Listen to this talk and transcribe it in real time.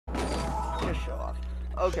just show off.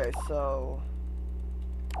 Okay, so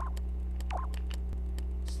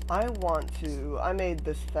I made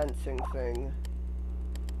this fencing thing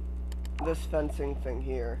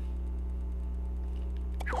here.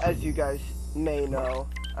 As you guys may know,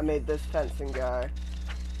 I made this fencing guy.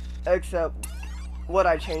 Except what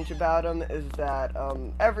I changed about him is that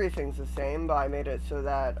everything's the same, but I made it so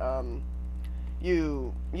that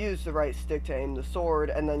you use the right stick to aim the sword,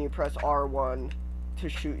 and then you press R1 to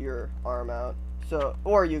shoot your arm out. So,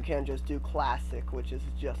 or you can just do classic, which is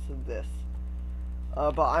just this.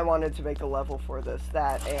 But I wanted to make a level for this,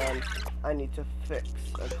 and I need to fix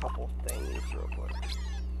a couple things real quick.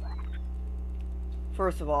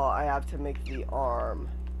 First of all, I have to make the arm,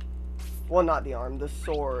 well, not the arm, the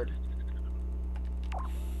sword,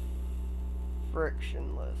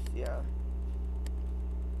 frictionless, yeah.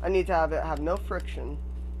 I need to have it have no friction,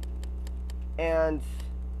 and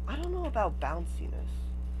I don't know about bounciness.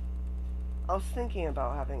 I was thinking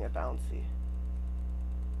about having it bouncy.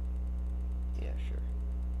 Yeah, sure.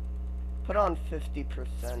 Put on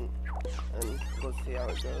 50%, and let's see how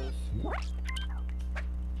it goes.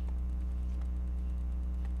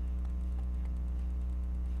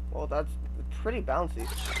 Well, that's pretty bouncy.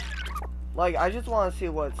 Like, I just want to see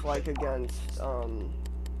what it's like against,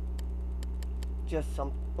 just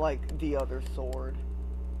like, the other sword.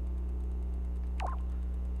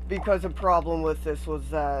 Because the problem with this was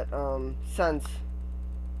that, since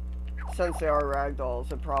they are ragdolls,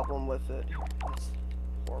 the problem with it, that's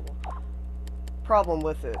horrible. Problem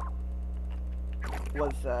with it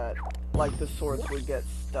was that, like, the swords would get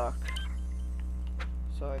stuck.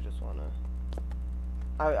 So I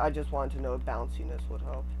just wanted to know if bounciness would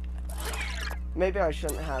help. Maybe I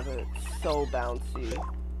shouldn't have it so bouncy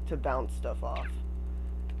to bounce stuff off.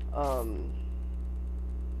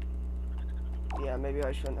 Yeah, maybe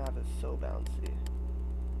I shouldn't have it so bouncy.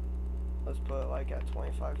 Let's put it like at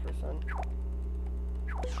 25%.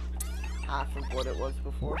 Half of what it was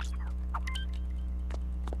before.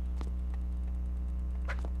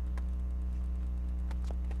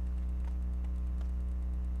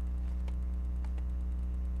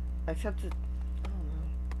 Except it, I don't know.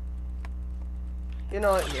 You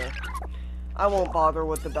know what, here. I won't bother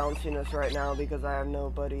with the bounciness right now because I have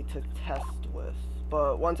nobody to test with.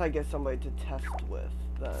 But once I get somebody to test with,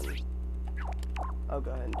 then I'll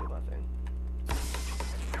go ahead and do my thing.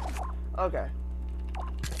 Okay.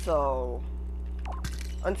 So,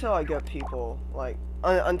 until I get people, like,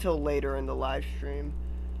 until later in the live stream,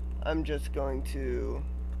 I'm just going to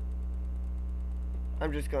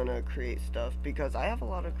create stuff because I have a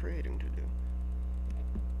lot of creating to do.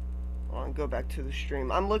 I'll go back to the stream.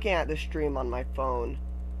 I'm looking at the stream on my phone.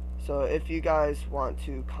 So if you guys want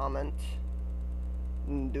to comment,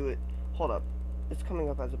 do it. Hold up. It's coming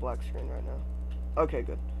up as a black screen right now. Okay,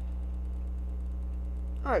 good.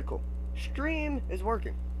 Alright, cool. Stream is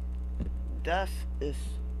working. Das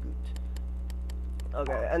ist gut.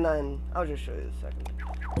 Okay, and then I'll just show you the second.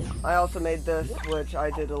 I also made this, which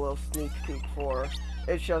I did a little sneak peek for.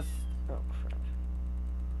 It's just, oh crap.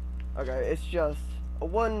 Okay, it's just a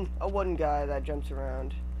wooden guy that jumps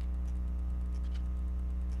around,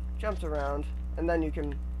 and then you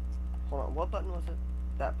can, hold on, what button was it?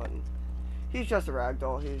 That button. He's just a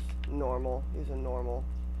ragdoll. He's normal. He's a normal,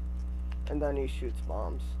 and then he shoots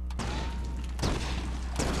bombs.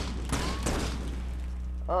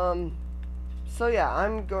 So yeah,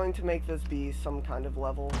 I'm going to make this be some kind of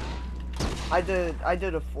level. I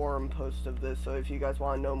did a forum post of this, so if you guys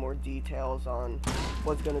want to know more details on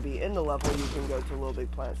what's going to be in the level, you can go to Little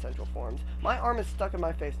Big Planet Central forums. My arm is stuck in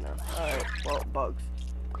my face now. Alright, well, bugs.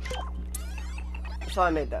 So I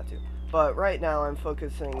made that too. But right now I'm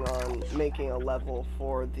focusing on making a level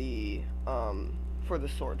for the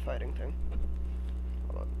sword fighting thing.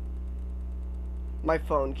 Hold on. My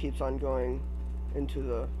phone keeps on going into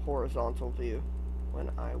the horizontal view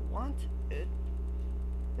when I want it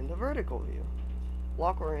in the vertical view.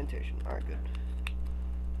 Lock orientation. Alright, good.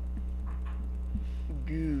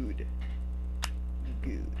 Good.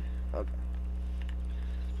 Okay.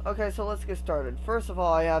 Okay, so let's get started. First of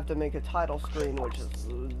all, I have to make a title screen, which is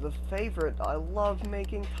the favorite. I love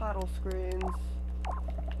making title screens.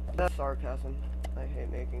 That's sarcasm. I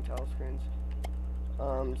hate making title screens.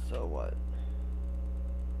 So what?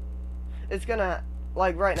 It's gonna,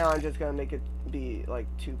 like, right now I'm just gonna make it be, like,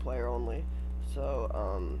 2-player only. So,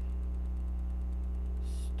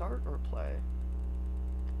 start or play?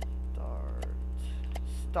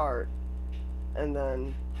 Start. And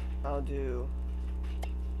then I'll do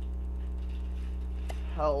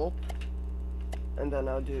help. And then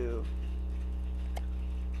I'll do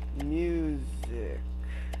music.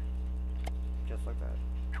 Just like that.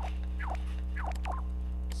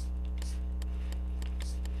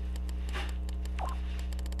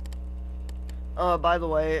 By the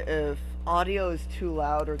way, if audio is too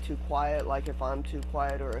loud or too quiet, like if I'm too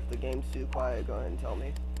quiet or if the game's too quiet, go ahead and tell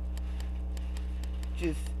me.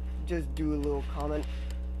 Just do a little comment.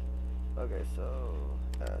 Okay, so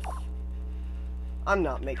S. I'm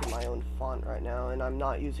not making my own font right now, and I'm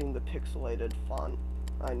not using the pixelated font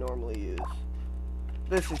I normally use.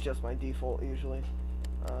 This is just my default usually.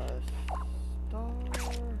 Star.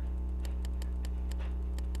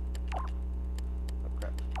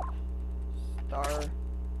 Okay. Star.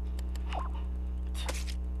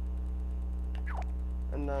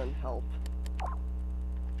 And then help.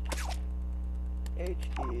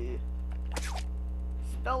 H-E.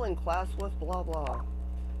 Spelling class with blah blah.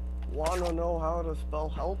 Wanna know how to spell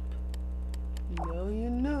help? Now you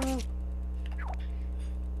know.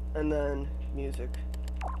 And then music.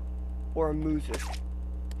 Or music.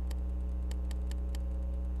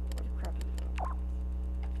 What the crap is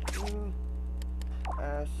that?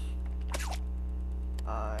 U-S-I-C.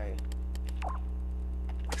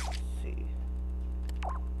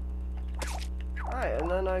 Alright,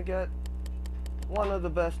 and then I get one of the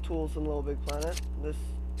best tools in Little Big Planet. This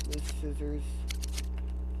scissors.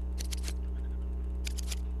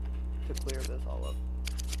 To clear this all up.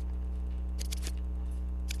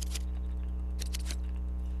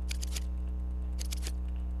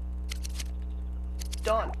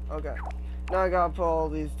 Done. Okay. Now I gotta put all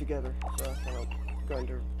these together. So I'm going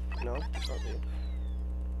to front view.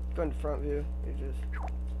 Going to front view. You just.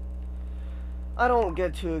 I don't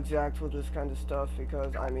get too exact with this kind of stuff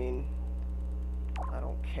because I mean, I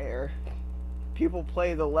don't care. People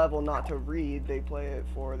play the level not to read; they play it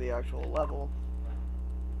for the actual level.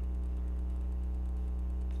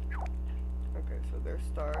 Okay, so there's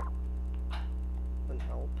start, then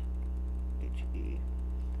help, H-E.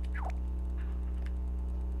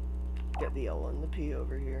 Get the L and the P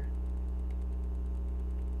over here.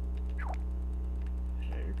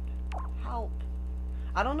 Help.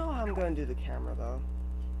 I don't know how I'm going to do the camera though.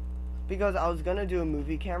 Because I was going to do a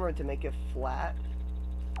movie camera to make it flat.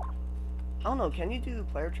 I don't know, can you do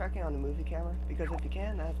player tracking on the movie camera? Because if you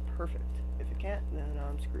can, that's perfect. If you can't, then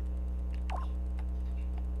I'm screwed.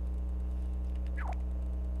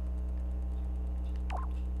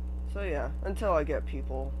 So yeah, until I get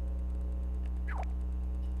people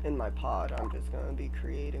in my pod, I'm just going to be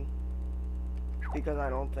creating. Because I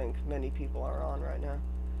don't think many people are on right now.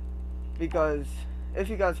 Because if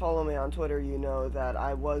you guys follow me on Twitter, you know that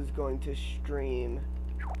I was going to stream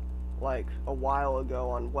like a while ago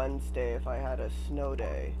on Wednesday if I had a snow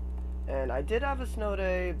day. And I did have a snow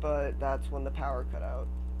day, but that's when the power cut out.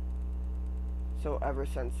 So ever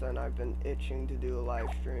since then, I've been itching to do a live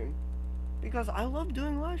stream. Because I love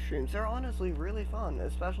doing live streams. They're honestly really fun,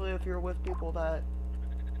 especially if you're with people that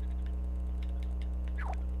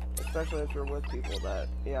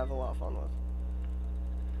you have a lot of fun with.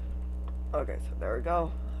 Okay, so there we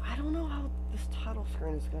go. I don't know how this title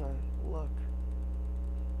screen is gonna look.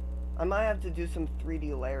 I might have to do some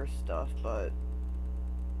 3D layer stuff, but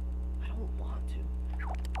I don't want to.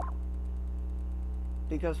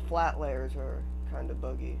 Because flat layers are kind of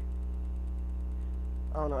buggy.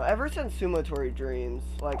 I don't know, ever since Sumotori Dreams,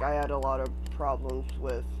 like, I had a lot of problems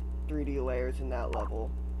with 3D layers in that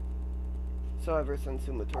level. So ever since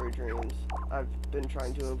Sumotori Dreams, I've been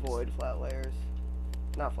trying to avoid flat layers.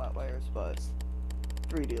 Not flat layers, but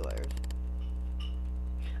 3D layers.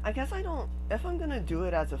 I guess I don't, if I'm gonna do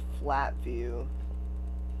it as a flat view,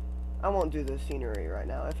 I won't do the scenery right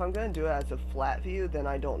now. If I'm gonna do it as a flat view, then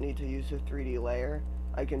I don't need to use a 3D layer.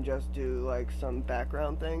 I can just do, like, some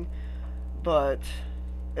background thing. But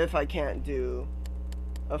if I can't do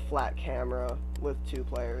a flat camera with 2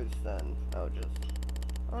 players, then I'll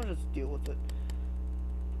just deal with it.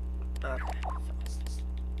 Okay, so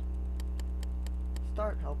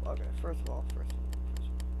start, help. Okay, first of all.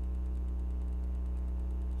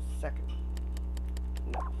 Second.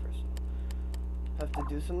 No, first. Have to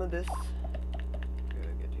do some of this.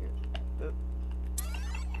 Gotta get here. Boop.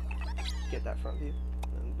 Get that front view.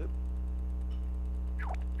 And boop.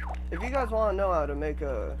 If you guys want to know how to make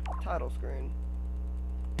a title screen,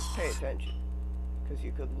 pay attention, because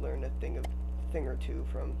you could learn a thing or two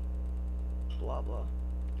from blah blah.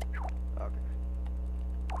 Okay.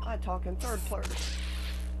 I talk in third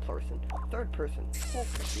person. Third person. Oh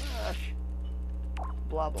gosh.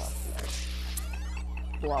 Blah blah.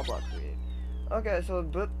 Blah blah create. Okay, so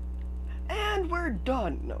boop. And we're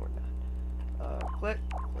done. No, we're not. Click.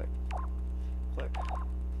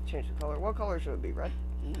 Change the color. What color should it be? Red?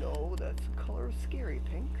 No, that's color scary.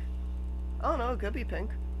 Pink? I don't know, it could be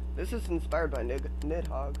pink. This is inspired by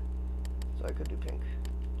Nidhogg. So I could do pink.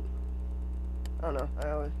 I don't know. I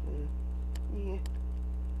always... yeah.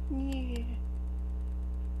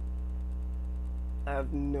 I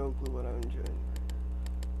have no clue what I'm doing.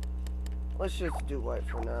 Let's just do white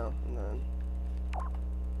for now, and then...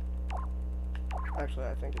 Actually,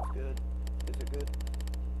 I think it's good. Is it good?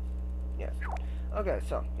 Yeah, it's good. Okay,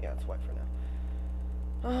 so, yeah, it's white for now.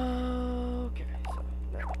 Okay, so,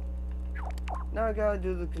 now I gotta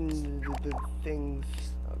do the things.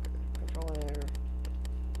 Okay, control error.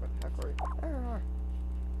 What the heck are you? Error.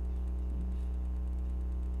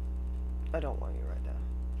 I don't want you right now.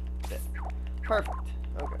 There. Perfect.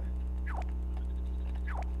 Okay.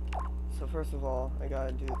 So first of all, I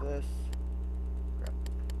gotta do this. Crap.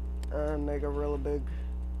 And make a really big.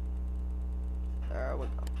 There we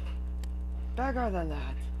go. Bigger than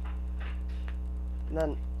that. And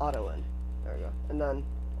then auto in. There we go. And then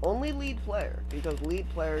only lead player, because lead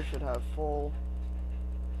player should have full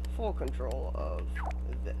control of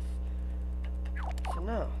this. So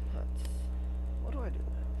now, what do I do now?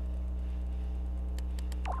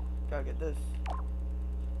 Gotta get this.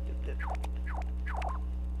 Dip, dip.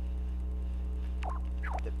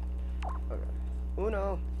 Dip. Okay.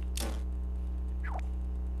 Uno.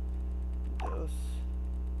 Dos.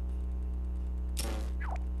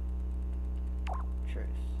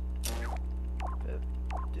 Trace. Dip,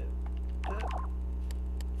 dip, dip.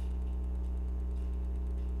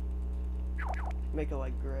 Make it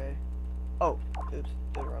like gray. Oh, oops, did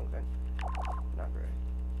the wrong thing. Not gray.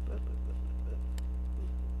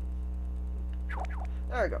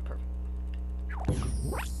 There we go, perfect.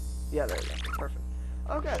 Yeah, there we go, perfect.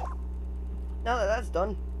 Okay. Now that that's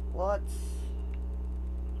done, let's...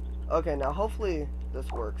 Okay, now hopefully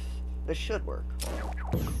this works. This should work.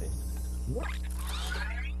 Let's see.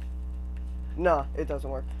 No, it doesn't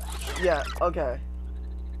work. Yeah, okay.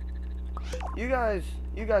 You guys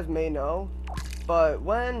may know, but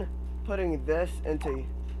when putting this into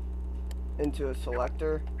a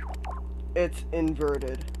selector, it's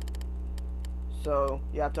inverted. So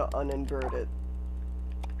you have to uninvert it.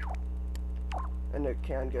 And it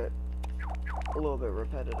can get a little bit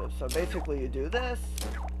repetitive. So basically you do this.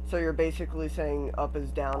 So you're basically saying up is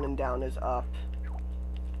down and down is up.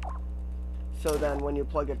 So then when you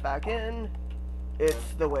plug it back in,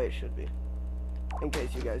 it's the way it should be. In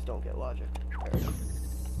case you guys don't get logic. There we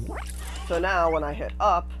go. So now when I hit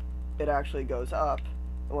up, it actually goes up.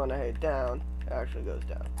 And when I hit down, it actually goes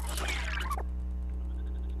down.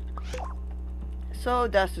 So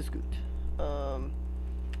that's just good.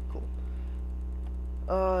 Cool.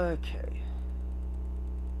 Okay.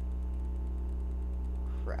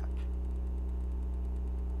 Crap.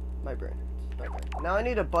 My brain hurts. Okay. Now I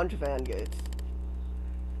need a bunch of AND gates.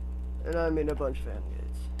 And I mean a bunch of AND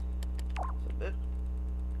gates. So bit.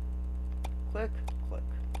 Click, click,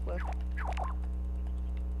 click.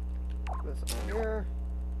 This up here.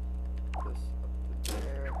 This up to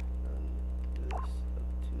there. And this up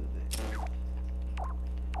to there.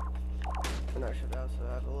 And I should also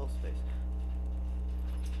have a little space.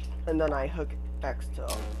 And then I hook X to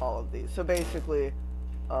all of these. So basically,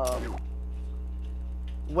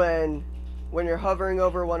 when you're hovering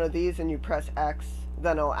over one of these and you press X,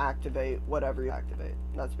 then it'll activate whatever you activate.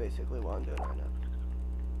 That's basically what I'm doing right now.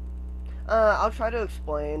 I'll try to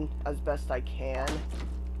explain as best I can,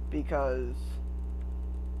 because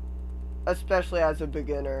especially as a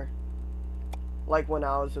beginner, like when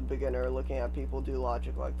I was a beginner looking at people do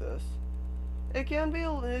logic like this, it can be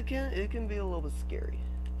a little bit scary.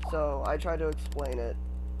 So I try to explain it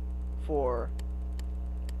for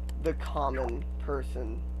the common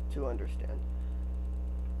person to understand.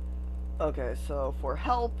 Okay, so for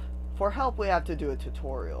help we have to do a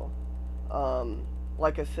tutorial,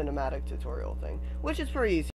 like a cinematic tutorial thing, which is pretty easy.